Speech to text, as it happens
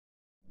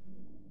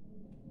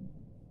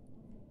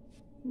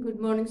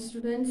Good morning,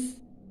 students.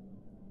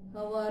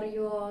 How are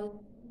you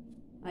all?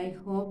 I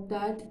hope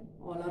that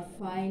all are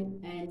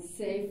fine and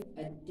safe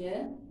at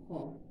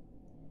home.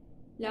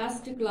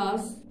 Last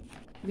class,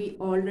 we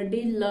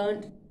already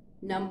learned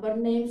number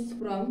names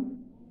from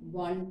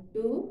 1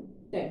 to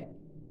 10.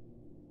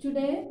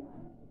 Today,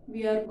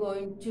 we are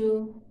going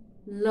to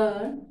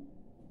learn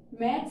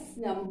maths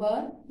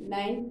number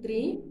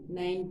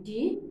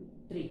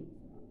 9393.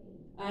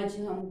 आज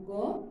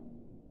हमको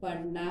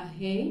पढ़ना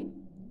है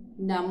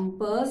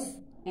numbers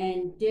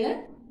and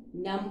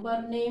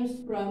number names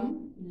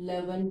from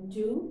 11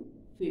 to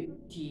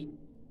 50.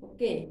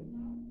 Okay,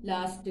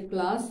 last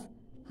class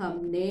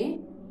हमने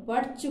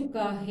पढ़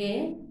चुका है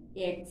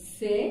 1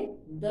 से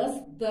 10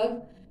 तक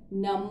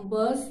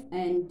numbers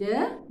and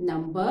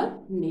number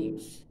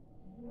names.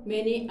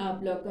 मैंने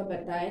आप लोग को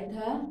बताया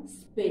था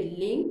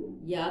स्पेलिंग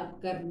याद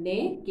करने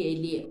के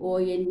लिए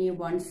ONE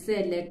 1 से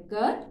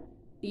लेकर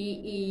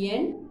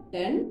TEN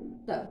 10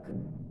 तक.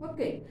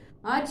 ओके,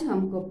 आज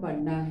हमको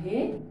पढ़ना है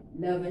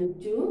 11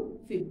 to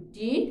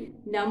 15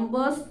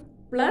 numbers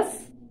plus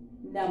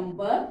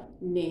number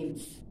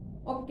names.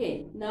 Okay,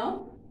 now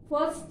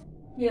first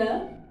here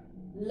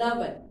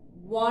 11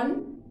 1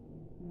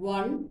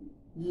 1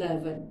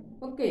 11.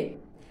 Okay,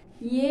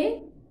 ये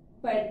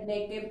पढ़ने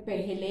के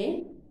पहले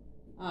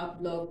आप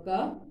लोग का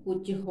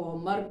कुछ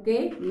होमवर्क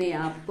है. मैं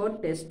आपको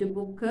टेक्स्ट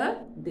बुक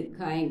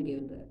दिखाएंगे.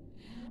 उधर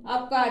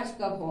आपका आज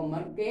का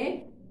होमवर्क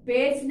है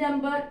page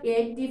number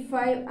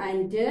 85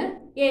 and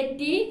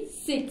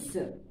 86.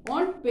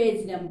 On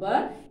page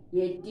number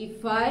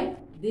 85,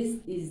 this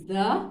is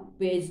the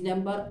page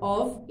number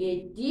of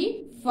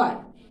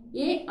 85.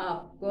 ये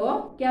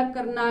आपको क्या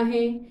करना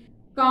है?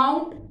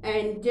 Count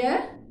and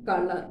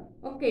color.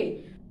 Okay.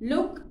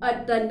 Look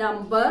at the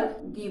number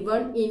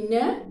given in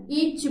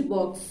each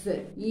box.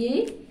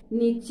 ये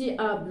नीचे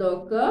आप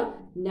लोग का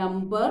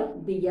नंबर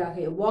दिया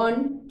है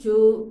 1 2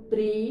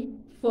 3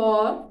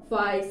 4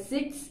 5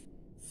 6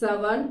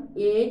 7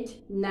 8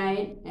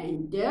 9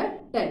 and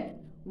 10.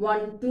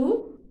 1 to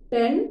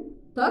 10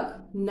 तक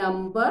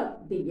नंबर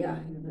दिया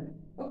है.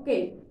 ओके,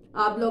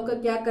 आप लोग का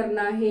क्या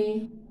करना है?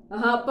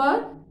 यहाँ पर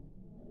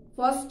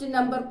फर्स्ट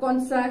नंबर कौन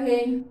सा है?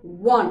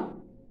 1.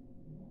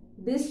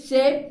 This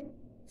shape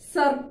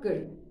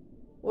circle.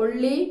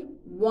 Only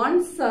one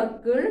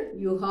circle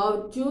you have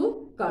to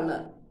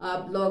color.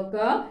 आप लोग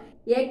का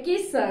एक ही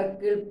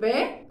सर्कल पे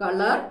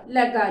कलर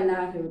लगाना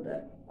है उधर.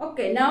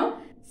 Okay, now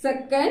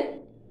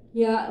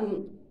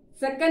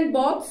second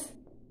box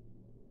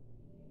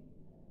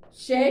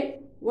shape.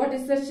 What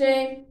is the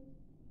shape?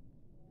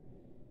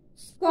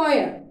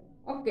 Square.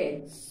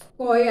 Okay,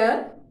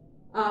 square.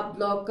 आप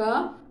लोग का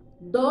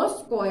 2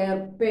 स्क्वायर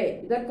पे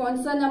इधर कौन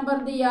सा नंबर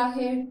दिया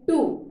है? 2.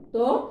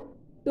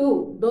 तो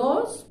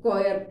 2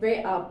 स्क्वायर पे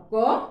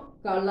आपको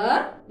कलर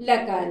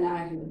लगाना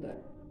है उधर.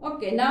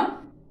 ओके, नाउ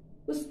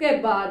उसके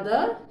बाद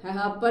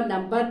यहाँ पर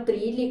नंबर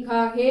 3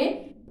 लिखा है.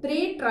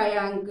 3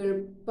 ट्रायंगल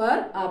पर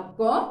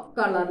आपको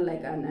कलर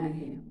लगाना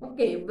है.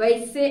 ओके,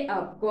 वैसे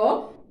आपको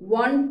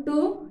 1 to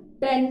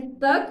 10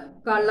 तक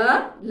कलर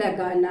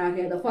लगाना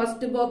है. द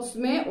फर्स्ट बॉक्स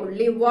में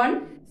ओनली 1,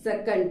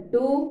 सेकंड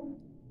 2,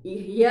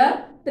 हियर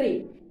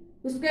 3.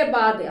 उसके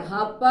बाद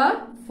यहाँ पर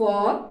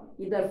 4,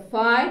 इधर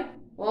 5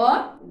 और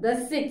the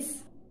 6.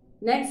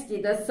 नेक्स्ट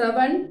इधर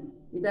 7,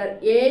 इधर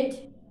 8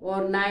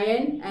 और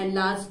 9 एंड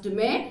लास्ट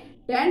में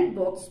 10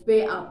 बॉक्स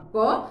पे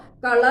आपको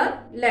कलर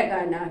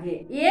लगाना है.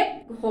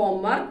 एक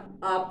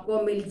होमवर्क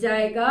आपको मिल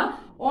जाएगा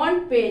ऑन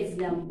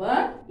पेज नंबर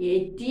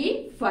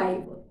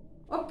 85.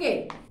 ओके,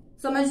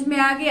 समझ में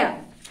आ गया?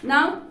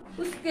 नाउ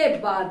उसके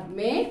बाद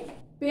में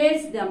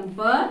पेज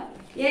नंबर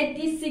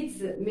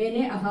 86 मैंने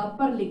यहाँ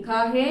पर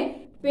लिखा है.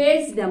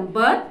 पेज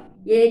नंबर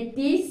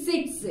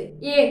 86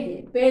 ये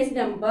है. Page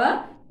number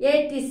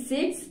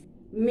 86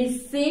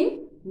 missing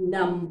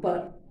number.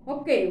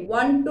 Okay,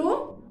 1 to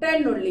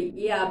 10 only.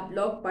 ये आप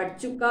लोग पढ़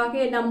चुका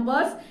है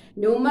नंबर्स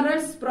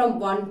न्यूमरल्स फ्रॉम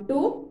 1 to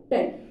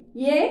 10.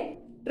 ये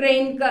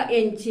ट्रेन का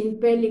इंजन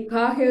पे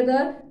लिखा है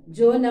उधर.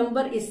 जो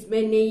नंबर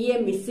इसमें नहीं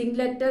है मिसिंग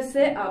लेटर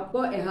से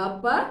आपको यहाँ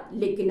पर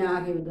लिखना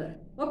है उधर.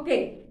 Okay,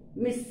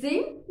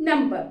 missing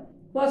number.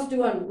 फर्स्ट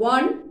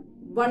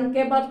 1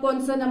 के बाद कौन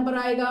सा नंबर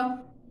आएगा?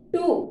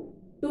 2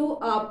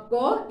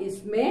 आपको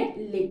इसमें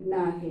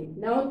लिखना है.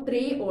 नाउ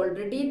 3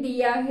 ऑलरेडी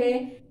दिया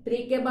है.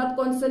 3 के बाद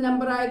कौन सा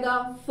नंबर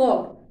आएगा?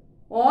 4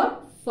 और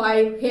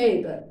 5 है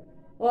इधर.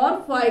 और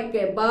 5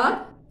 के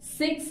बाद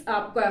 6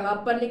 आपको यहाँ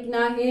पर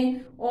लिखना है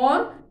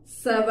और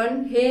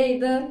 7 है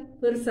इधर.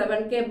 फिर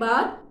 7 के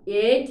बाद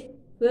 8,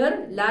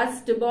 फिर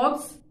लास्ट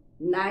बॉक्स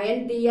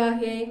 9 दिया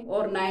है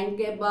और 9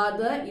 के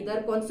बाद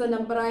इधर कौन सा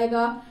नंबर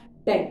आएगा?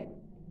 10.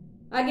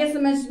 आगे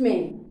समझ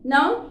में?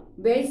 नाउ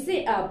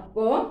वैसे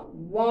आपको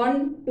 1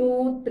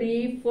 2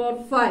 3 4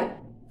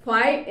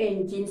 5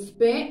 इंचिस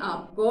पे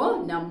आपको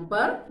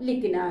नंबर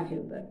लिखना है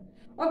उधर.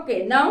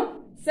 Okay, now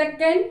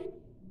second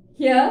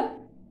here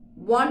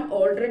 1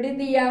 already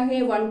दिया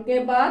है. 1 के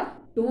बाद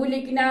 2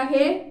 लिखना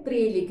है,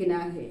 3 लिखना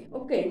है.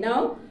 ओके,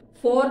 नाउ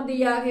 4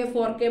 दिया है,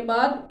 4 के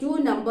बाद 2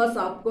 नंबर्स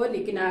आपको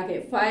लिखना है,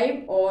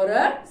 5 और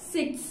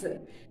 6।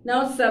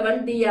 नाउ 7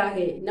 दिया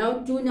है, नाउ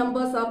 2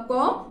 नंबर्स आपको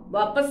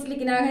वापस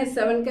लिखना है,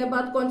 7 के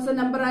बाद कौन सा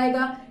नंबर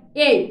आएगा,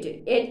 8,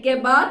 8 के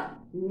बाद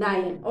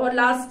 9 और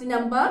लास्ट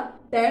नंबर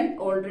 10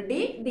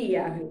 ऑलरेडी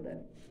दिया है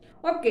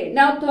उधर। Okay,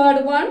 now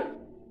third one,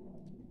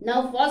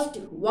 now first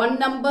 1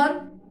 number,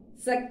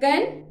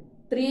 second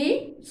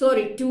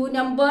 2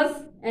 numbers,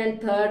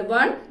 and third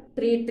one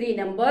 3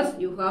 numbers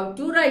you have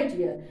to write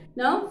here.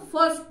 Now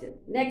first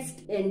next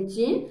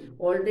engine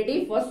already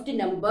first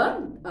number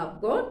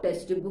आपको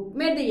टेक्स्ट बुक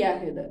में दिया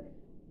है उधर,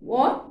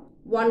 वो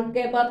 1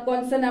 के बाद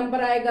कौन सा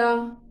नंबर आएगा,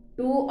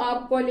 2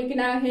 आपको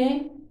लिखना है,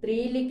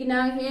 3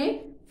 लिखना है,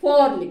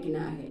 4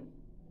 लिखना है,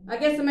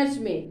 आगे समझ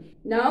में।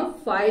 नाउ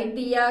 5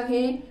 दिया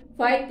है,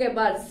 5 के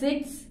बाद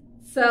 6,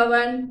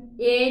 7,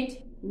 8,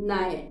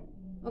 9।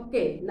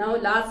 ओके, नाउ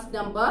लास्ट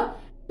नंबर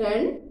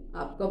 10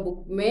 आपका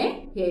बुक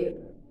में है।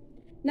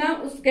 ना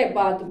उसके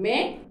बाद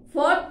में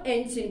फोर्थ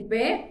इंचिन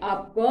पे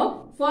आपको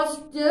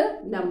फर्स्ट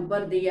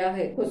नंबर दिया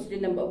है,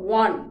 question number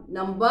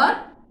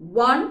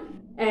 1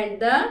 and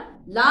the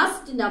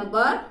last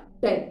number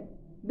 10,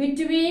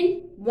 between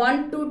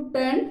 1 to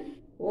 10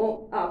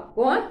 वो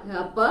आपको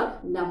यहाँ पर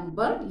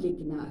नंबर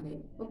लिखना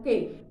है। ओके,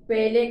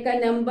 पहले का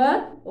नंबर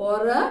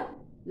और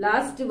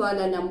लास्ट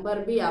वाला नंबर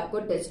भी आपको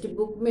टेक्स्ट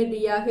बुक में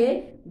दिया है,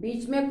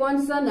 बीच में कौन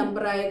सा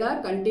नंबर आएगा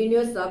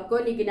कंटिन्यूस आपको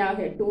लिखना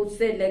है, 2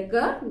 से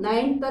लेकर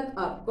 9 तक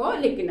आपको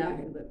लिखना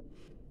है।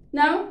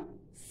 नाउ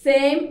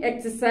सेम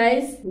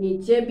एक्सरसाइज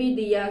नीचे भी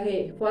दिया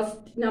है,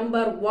 first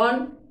number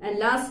 1 and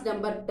last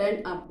number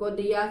 10 आपको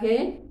दिया है,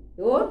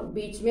 और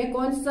बीच में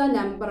कौन सा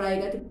नंबर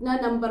आएगा, कितना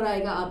नंबर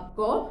आएगा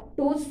आपको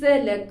 2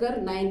 से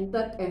लेकर 9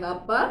 तक यहाँ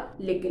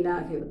पर लिखना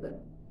है उधर,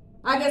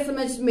 आगे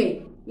समझ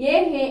में। ये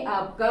है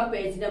आपका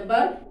पेज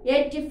नंबर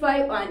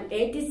 85 और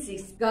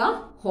 86 का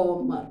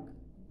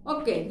होमवर्क।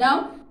 ओके,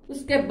 नाउ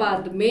उसके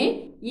बाद में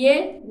ये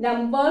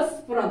नंबर्स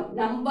फ्रॉम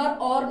नंबर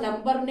और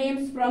number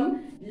names from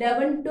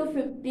 11 to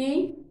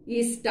 15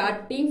 is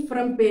starting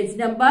from page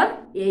number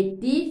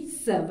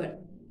 87.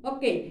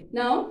 Okay,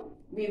 now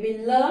we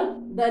will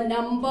learn the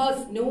numbers,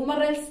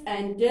 numerals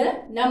and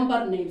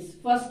number names.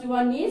 First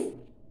one is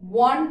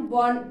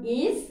 1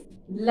 is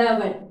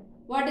 11.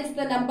 What is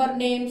the number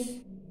names?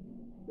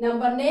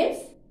 Number names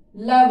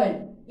 11.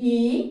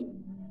 E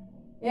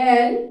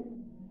L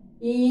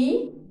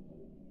E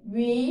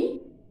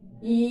V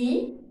E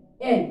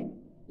N.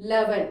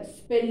 11.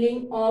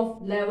 Spelling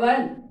of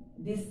 11.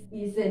 This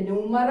is a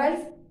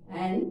numerals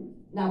and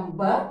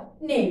number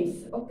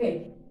names.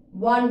 Okay.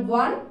 1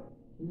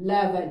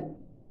 11.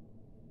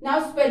 Now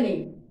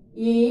spelling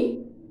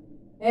E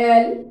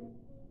L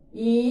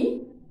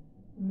E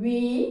V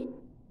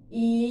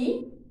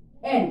E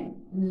N.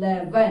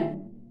 11.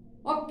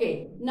 Okay.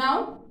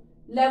 Now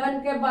 11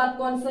 के बाद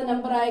कौन सा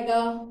number आएगा,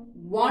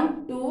 1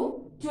 to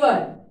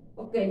 12.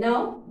 Okay, now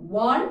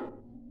 1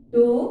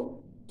 to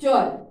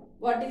 12.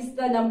 What is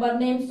the number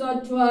names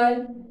of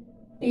 12?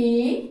 T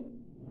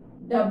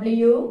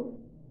W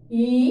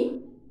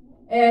E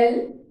L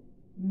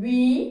V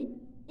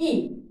E.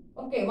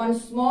 Okay,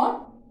 once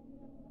more.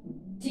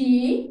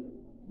 T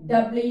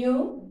W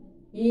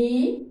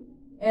E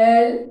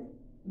L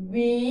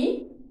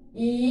V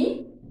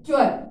E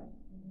 12.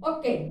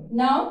 Okay,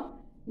 now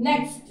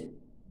next.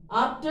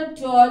 After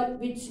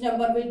 12, which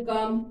number will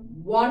come?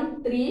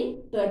 1 3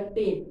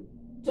 13.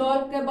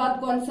 12 के बाद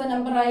कौन सा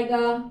number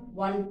आएगा,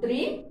 1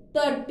 3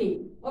 30.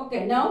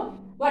 Okay, now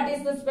what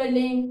is the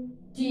spelling?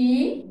 T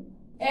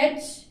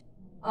H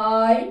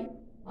I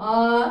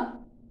R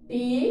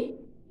T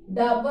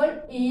double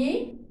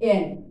E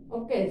N.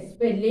 Okay,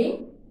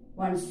 spelling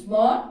once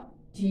more.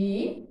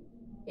 T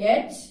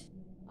H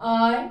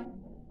I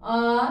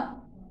R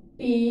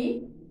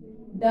T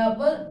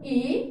double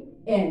E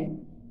N.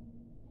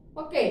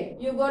 Okay,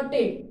 you got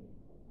it.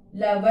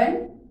 11,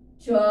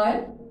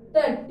 12,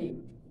 30.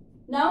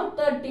 Now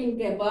 13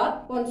 के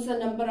बाद कौन सा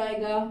number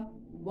आएगा,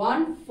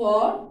 1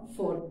 4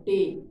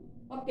 14.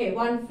 Okay,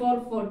 1 4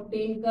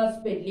 14 का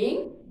spelling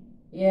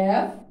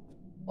F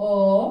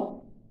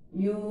O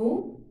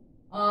U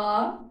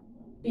R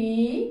T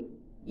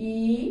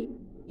E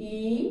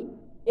E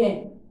N.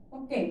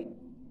 Okay,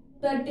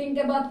 13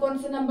 के बाद कौन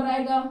सा नंबर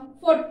आएगा,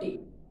 40.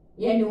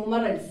 ये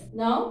numerals.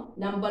 Now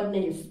number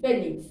name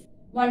spellings.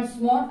 Once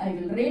more I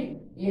will read.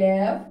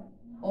 F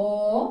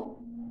O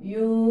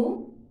U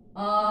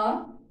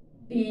R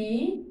T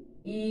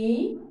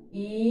E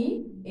E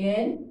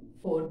N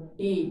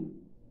 40.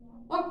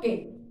 Okay.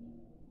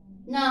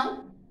 Now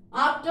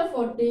after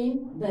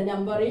 14 the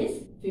number is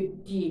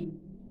 15.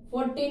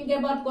 14 के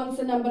बाद कौन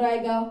सा नंबर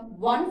आएगा,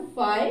 1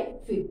 5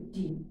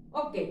 15.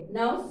 Okay.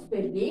 Now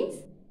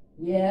spellings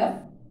F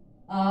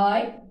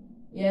I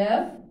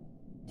F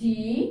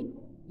T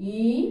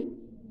E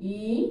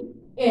E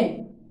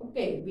N.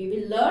 Okay, we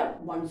will learn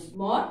once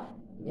more.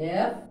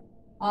 F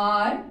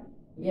I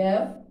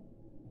F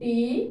T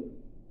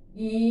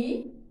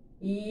E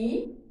E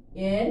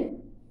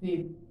N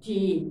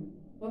 15.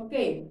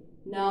 Okay,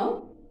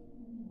 now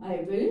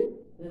I will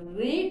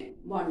read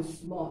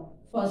once more.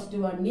 First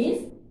one is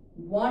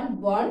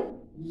 1 1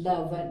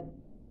 11.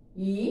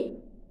 E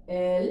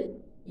L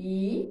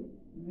E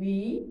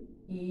V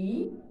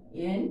E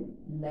N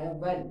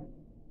 11.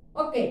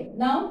 Okay,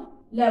 now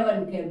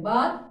 11 के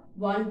बाद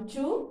 1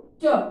 2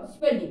 12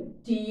 spelling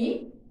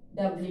T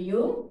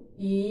W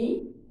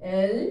E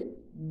L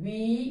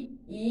V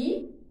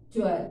E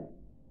 12.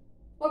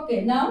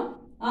 Okay, now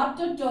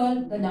after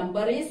 12 the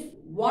number is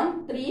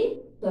 1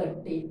 3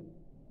 13.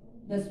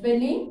 The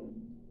spelling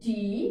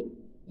T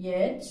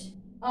H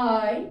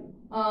I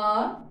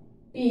R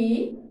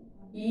T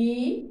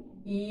E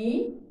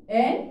E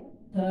N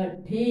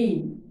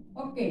 13.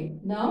 Okay,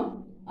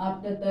 now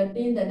after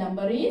 13 the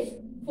number is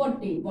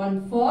 14.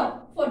 1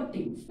 4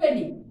 14.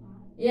 Spelling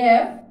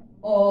F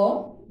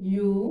O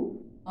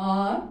U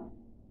R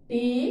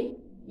T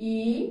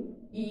E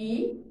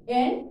E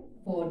N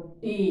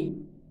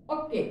 14.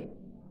 Okay,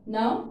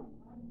 now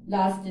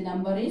last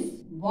number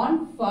is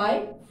 1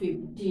 5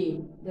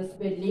 15. The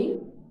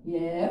spelling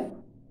F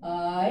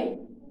I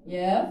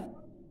F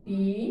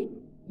T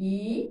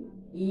E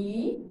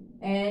E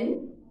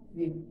N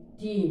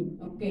 15.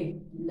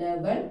 Okay,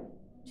 11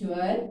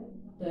 12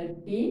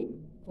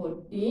 13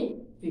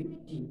 14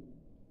 15.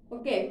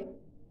 Okay,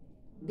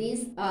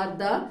 these are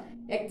the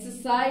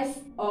exercise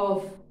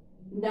of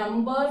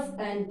numbers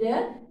and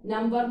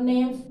number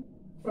names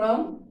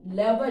from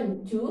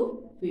 11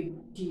 to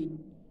 15.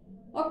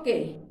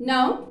 Okay,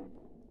 now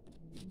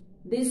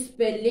these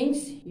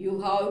spellings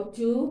you have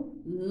to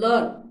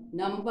learn.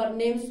 Number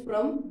names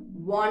from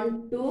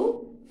 1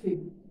 to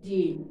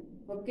 15.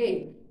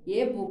 Okay,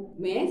 ये book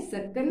में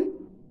second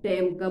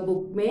term का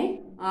book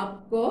में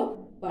आपको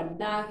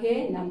पढ़ना है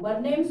number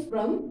names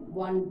from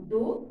 1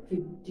 to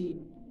 15.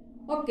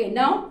 Okay,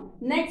 now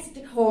next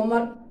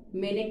homework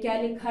मैंने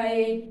क्या लिखा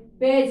है,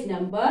 page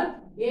number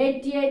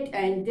 88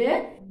 and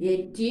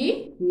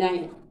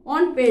 89.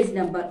 On page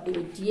number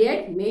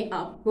 88 में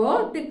आपको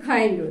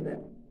दिखाएंगे उधर.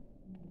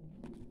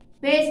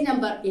 पेज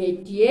नंबर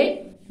 88,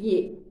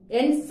 ये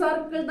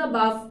encircle the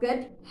basket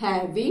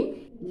having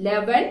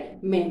 11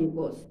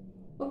 mangoes.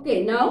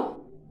 Okay, now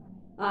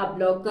आप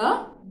लोग का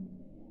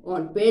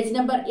ऑन पेज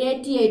नंबर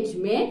 88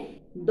 में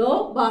 2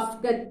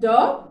 बास्केट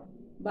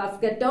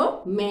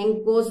ऑफ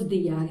मैंगोज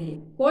दिया है.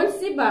 कौन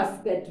सी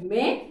बास्केट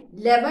में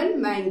 11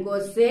 मैंगो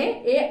से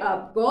ये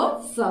आपको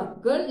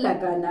सर्कल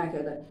लगाना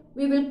है.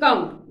 We will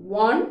count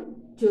 1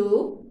 2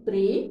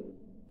 3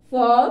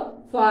 4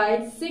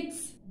 5 6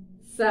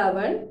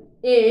 7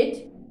 8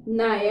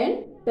 9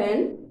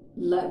 10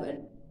 11.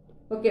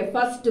 Okay,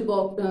 first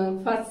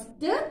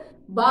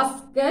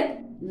basket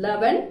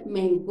 11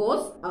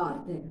 mangoes are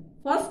there.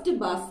 First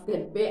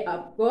basket पे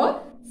आपको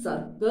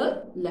सर्कल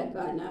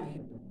लगाना है.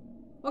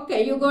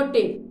 Okay, you got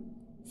it.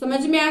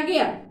 समझ में आ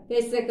गया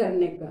कैसे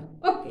करने का.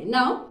 ओके,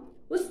 नाउ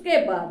उसके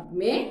बाद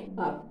में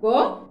आपको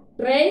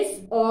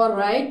ट्रेस और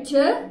राइट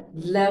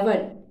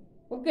 11.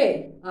 ओके,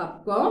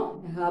 आपको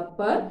यहाँ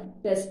पर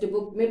टेक्स्ट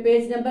बुक में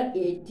पेज नंबर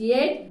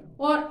 88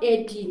 और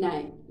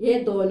 89 ये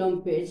दोनों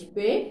पेज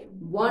पे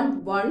 1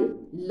 1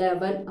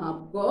 11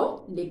 आपको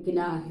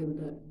लिखना है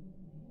उधर.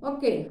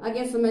 ओके,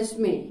 आगे समझ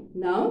में.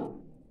 Now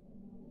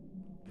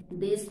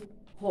this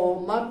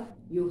homework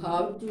you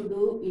have to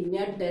do in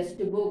your text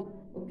book.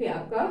 Okay,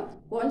 आपका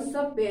कौन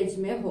सा पेज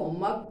में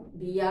होमवर्क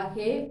दिया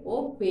है वो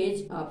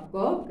पेज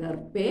आपको घर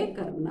पे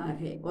करना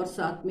है. और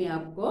साथ में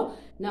आपको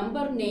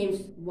नंबर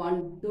नेम्स 1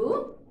 to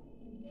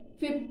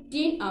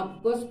 15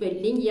 आपको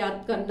स्पेलिंग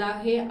याद करना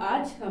है.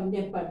 आज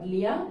हमने पढ़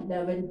लिया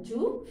 11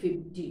 to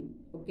 15.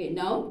 Okay,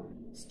 now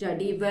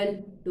study well,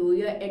 do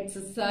your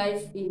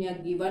exercise in your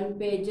given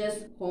pages.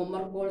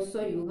 Homework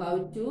also you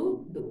have to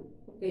do.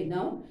 Okay,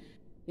 now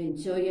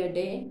enjoy your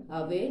day.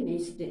 Have a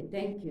nice day.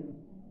 Thank you.